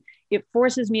write. It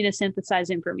forces me to synthesize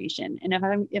information, and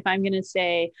if I'm going to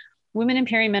say women in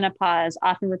perimenopause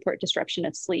often report disruption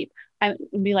of sleep, I'd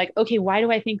be like, okay, why do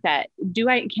I think that?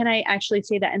 Can I actually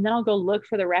say that? And then I'll go look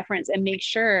for the reference and make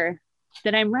sure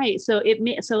that I'm right. So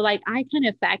I kind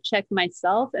of fact check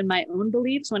myself and my own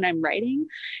beliefs when I'm writing.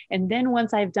 And then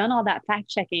once I've done all that fact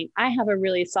checking, I have a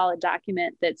really solid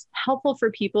document that's helpful for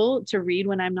people to read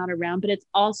when I'm not around, but it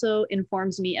also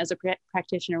informs me as a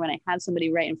practitioner when I have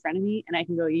somebody right in front of me and I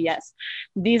can go, yes,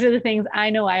 these are the things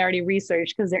I know I already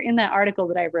researched because they're in that article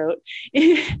that I wrote,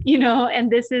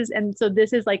 and so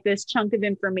this is like this chunk of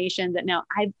information that now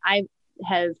I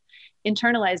have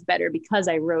internalized better because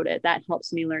I wrote it. That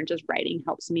helps me learn. Just writing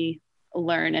helps me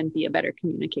learn and be a better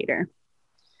communicator.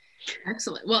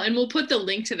 Excellent. Well, and we'll put the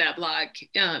link to that blog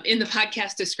in the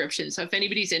podcast description. So if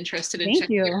anybody's interested in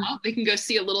checking it out, they can go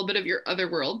see a little bit of your other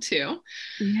world too.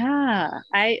 Yeah,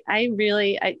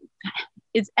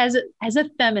 it's as a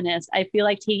feminist, I feel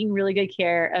like taking really good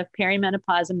care of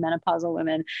perimenopause and menopausal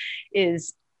women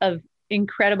is of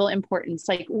incredible importance.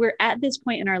 Like, we're at this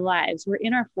point in our lives, we're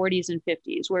in our 40s and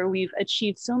 50s where we've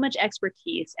achieved so much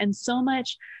expertise and so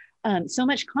much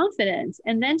confidence.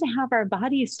 And then to have our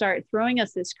bodies start throwing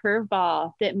us this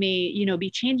curveball that may, be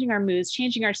changing our moods,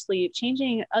 changing our sleep,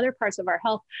 changing other parts of our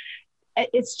health.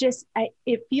 It's just,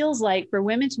 it feels like for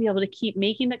women to be able to keep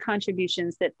making the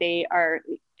contributions that they are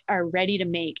ready to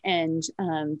make, and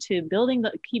to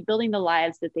keep building the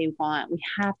lives that they want, we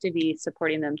have to be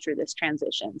supporting them through this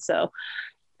transition. So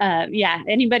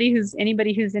anybody who's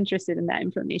interested in that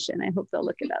information, I hope they'll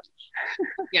look it up.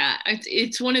 Yeah,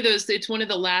 it's one of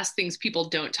the last things people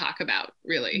don't talk about,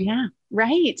 really. Yeah,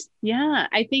 right. Yeah,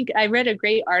 I think I read a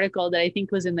great article that I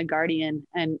think was in The Guardian,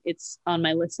 and it's on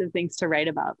my list of things to write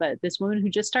about. But this woman who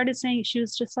just started saying, she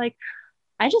was just like,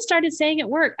 I just started saying at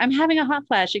work, I'm having a hot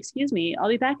flash. Excuse me, I'll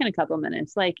be back in a couple of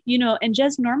minutes. Like, and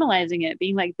just normalizing it,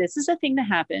 being like, this is a thing that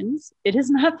happens. It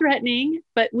is not threatening,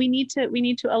 but we need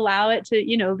to allow it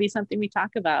to, be something we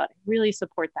talk about. I really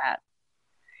support that.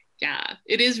 Yeah,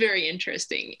 it is very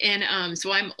interesting. And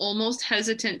so I'm almost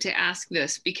hesitant to ask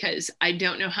this because I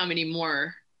don't know how many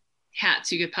more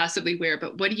hats you could possibly wear,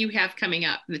 but what do you have coming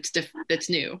up that's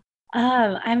new?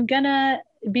 I'm gonna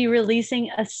be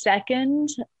releasing a second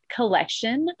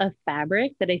collection of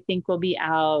fabric that I think will be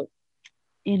out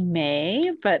in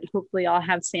May, but hopefully I'll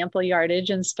have sample yardage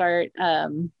and start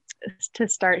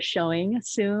showing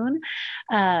soon.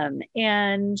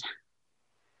 And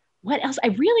what else? I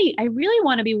really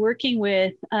want to be working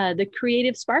with the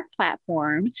Creative Spark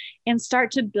platform and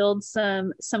start to build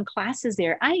some classes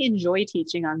there. I enjoy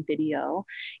teaching on video,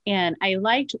 and I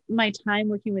liked my time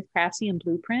working with Craftsy and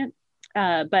Blueprint,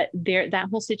 but that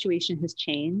whole situation has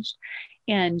changed.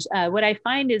 And what I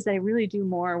find is that I really do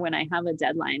more when I have a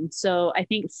deadline. So I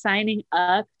think signing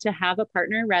up to have a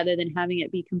partner rather than having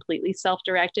it be completely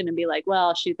self-directed and be like, well,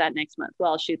 I'll shoot that next month.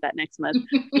 Well, I'll shoot that next month.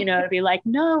 To be like,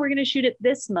 no, we're going to shoot it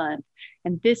this month.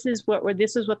 And this is what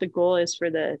the goal is for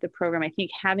the program. I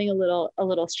think having a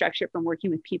little structure from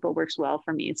working with people works well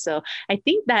for me. So I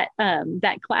think that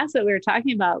that class that we were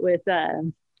talking about with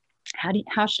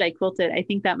how should I quilt it? I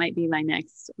think that might be my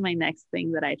next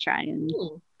thing that I try. And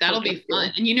ooh, that'll be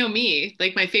fun. And me,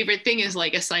 like, my favorite thing is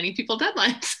like assigning people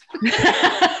deadlines.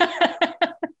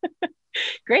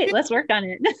 Great, let's work on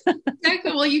it.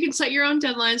 Exactly. Well, you can set your own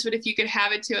deadlines, but if you could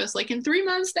have it to us like in 3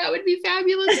 months, that would be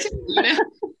fabulous too,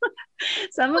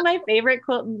 Some of my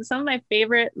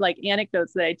favorite like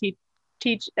anecdotes that I teach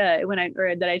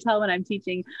that I tell when I'm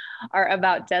teaching are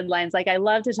about deadlines. Like, I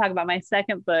love to talk about my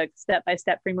second book, Step by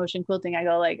Step Free Motion Quilting. I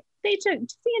go like,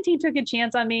 C&T took a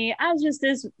chance on me. I was just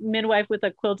this midwife with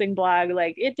a quilting blog.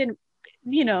 Like, it didn't,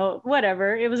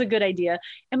 whatever. It was a good idea.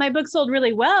 And my book sold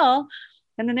really well.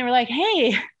 And then they were like,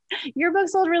 hey, your book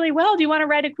sold really well. Do you want to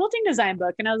write a quilting design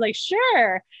book? And I was like,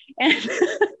 sure. And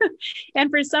and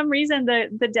for some reason,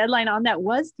 the deadline on that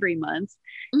was 3 months.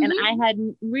 Mm-hmm. And I had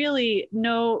really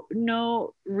no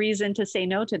reason to say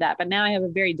no to that. But now I have a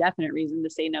very definite reason to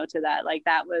say no to that. Like,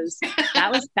 that was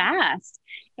fast.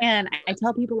 And I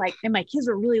tell people, like, and my kids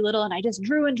were really little, and I just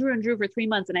drew and drew and drew for 3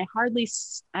 months. And I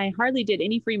hardly did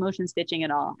any free motion stitching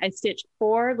at all. I stitched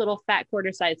 4 little fat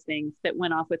quarter size things that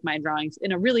went off with my drawings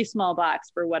in a really small box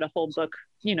for what a whole book,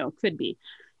 could be.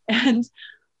 And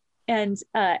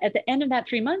at the end of that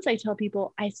 3 months, I tell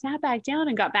people, I sat back down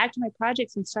and got back to my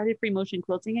projects and started free motion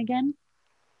quilting again.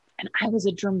 And I was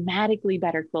a dramatically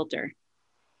better quilter.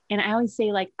 And I always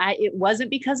say, like, it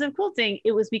wasn't because of quilting,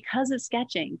 it was because of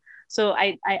sketching. So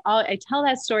I tell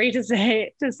that story to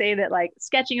say that, like,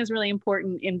 sketching is really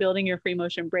important in building your free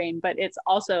motion brain, but it's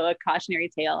also a cautionary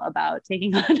tale about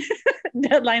taking on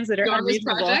deadlines that are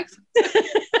unreasonable.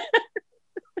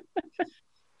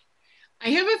 I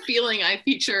have a feeling I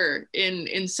feature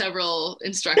in several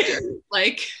instructors.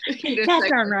 Like,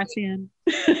 that's on Roxanne.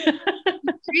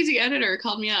 Crazy editor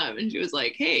called me up and she was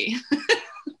like, hey.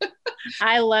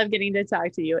 I love getting to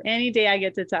talk to you. Any day I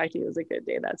get to talk to you is a good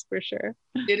day, that's for sure.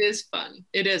 It is fun.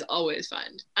 It is always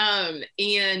fun.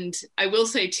 And I will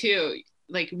say too,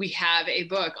 like, we have a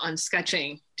book on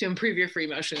sketching to improve your free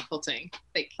motion quilting.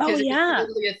 Like, oh yeah,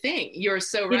 it's really a thing. You're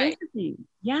so right.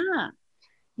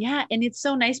 Yeah. And it's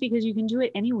so nice because you can do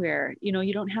it anywhere.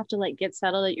 You don't have to, like, get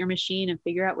settled at your machine and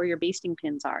figure out where your basting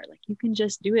pins are. Like, you can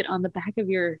just do it on the back of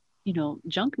your,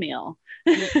 junk mail.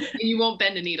 And you won't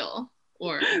bend a needle.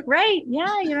 Right.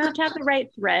 Yeah. You don't have to have the right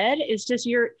thread. It's just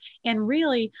and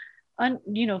really,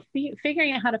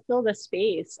 figuring out how to fill the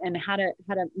space and how to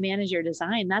manage your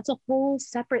design. That's a whole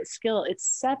separate skill. It's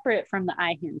separate from the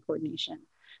eye-hand coordination.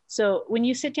 So when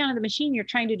you sit down at the machine, you're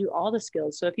trying to do all the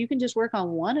skills. So if you can just work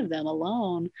on one of them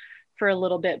alone for a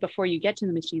little bit before you get to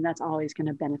the machine, that's always going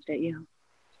to benefit you.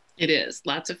 It is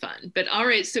lots of fun. But all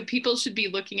right, so people should be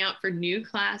looking out for new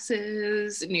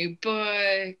classes, new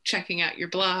book, checking out your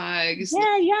blogs.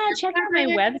 Yeah. Check out my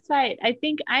website. I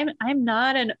think I'm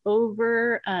not an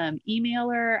over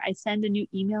emailer. I send a new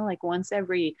email like once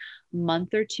every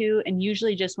month or two, and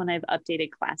usually just when I've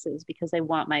updated classes, because I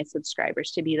want my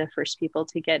subscribers to be the first people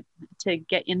to get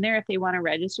in there if they want to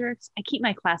register. I keep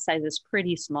my class sizes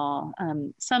pretty small,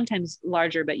 sometimes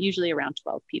larger, but usually around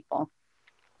 12 people.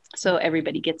 So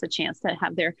everybody gets a chance to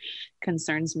have their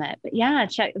concerns met. But yeah,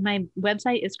 check my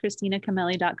website is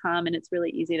ChristinaCamelli.com, and it's really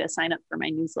easy to sign up for my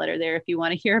newsletter there if you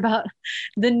want to hear about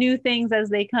the new things as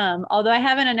they come. Although I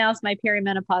haven't announced my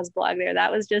perimenopause blog there.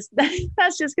 That's just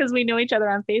because we know each other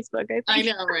on Facebook. I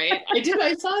know, right?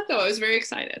 I saw it though. I was very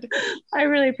excited. I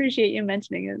really appreciate you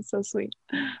mentioning it. It's so sweet.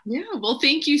 Yeah. Well,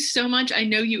 thank you so much. I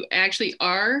know you actually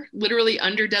are literally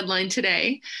under deadline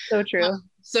today. So true.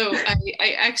 So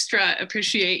I extra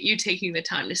appreciate you taking the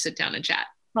time to sit down and chat.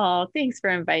 Oh, thanks for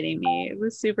inviting me. It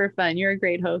was super fun. You're a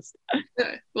great host.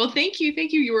 Well, thank you.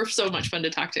 Thank you. You were so much fun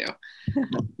to talk to.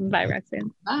 Bye,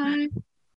 Roxanne. Bye.